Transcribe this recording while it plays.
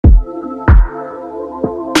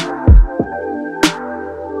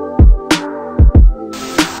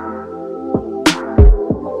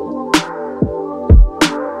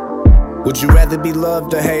Would you rather be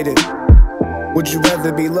loved or hated? Would you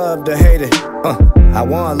rather be loved or hated? I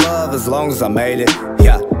want love as long as I made it.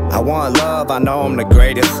 Yeah, I want love, I know I'm the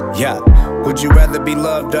greatest. Yeah, would you rather be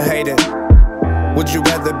loved or hated? Would you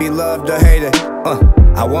rather be loved or hated?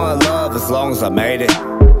 I want love as long as I made it.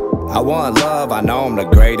 I want love, I know I'm the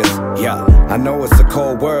greatest. Yeah, I know it's a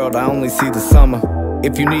cold world, I only see the summer.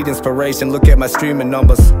 If you need inspiration, look at my streaming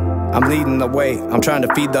numbers. I'm leading the way, I'm trying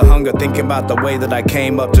to feed the hunger, thinking about the way that I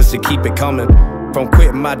came up just to keep it coming. From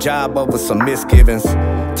quitting my job over some misgivings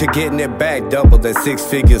to getting it back, doubled at 6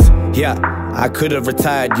 figures. Yeah, I could have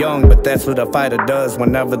retired young, but that's what a fighter does.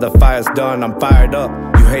 Whenever the fire's done, I'm fired up.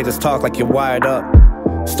 You haters talk like you're wired up.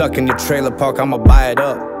 Stuck in your trailer park, I'ma buy it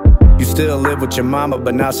up. You still live with your mama,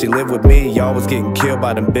 but now she live with me. You always getting killed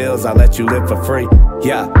by them bills, I let you live for free.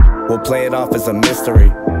 Yeah, we'll play it off as a mystery.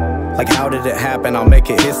 Like how did it happen, I'll make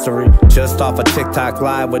it history. Just off a TikTok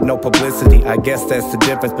live with no publicity. I guess that's the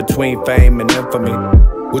difference between fame and infamy.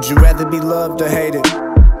 Would you rather be loved or hated?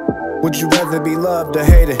 Would you rather be loved or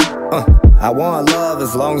hated? I want love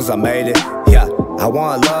as long as I made it. Yeah, I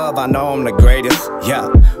want love, I know I'm the greatest. Yeah,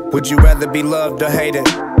 would you rather be loved or hated?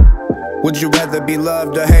 Would you rather be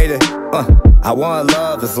loved or hated? I want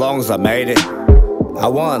love as long as I made it. I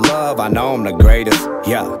want love, I know I'm the greatest.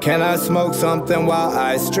 Yeah, can I smoke something while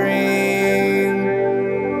I stream?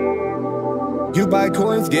 You buy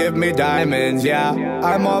coins, give me diamonds, yeah.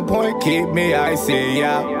 I'm on point, keep me icy,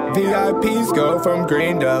 yeah. VIPs go from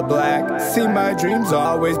green to black. See, my dreams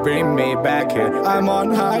always bring me back here. I'm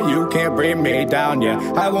on high, you can't bring me down, yeah.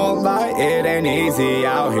 I won't lie, it ain't easy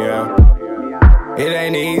out here. It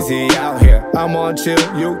ain't easy out here. I'm on chill,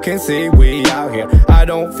 you can see we out here. I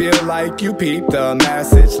don't feel like you peep the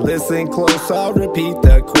message. Listen close, I'll repeat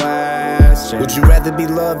the question. Would you rather be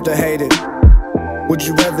loved or hated? Would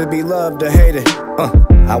you rather be loved or hated?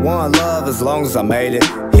 I want love as long as I made it.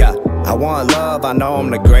 Yeah, I want love, I know I'm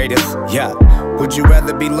the greatest. Yeah, would you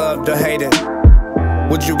rather be loved or hated?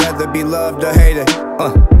 Would you rather be loved or hated?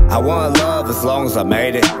 I want love as long as I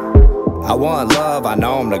made it. I want love, I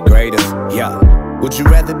know I'm the greatest. Yeah, would you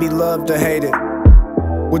rather be loved or hated?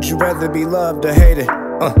 Would you rather be loved or hated?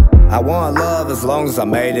 I want love as long as I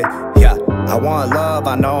made it. Yeah, I want love,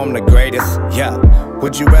 I know I'm the greatest. Yeah,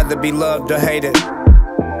 would you rather be loved or hated?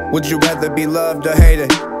 Would you rather be loved or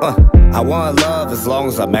hated? I want love as long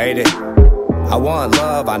as I made it. I want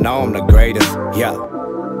love, I know I'm the greatest. Yeah.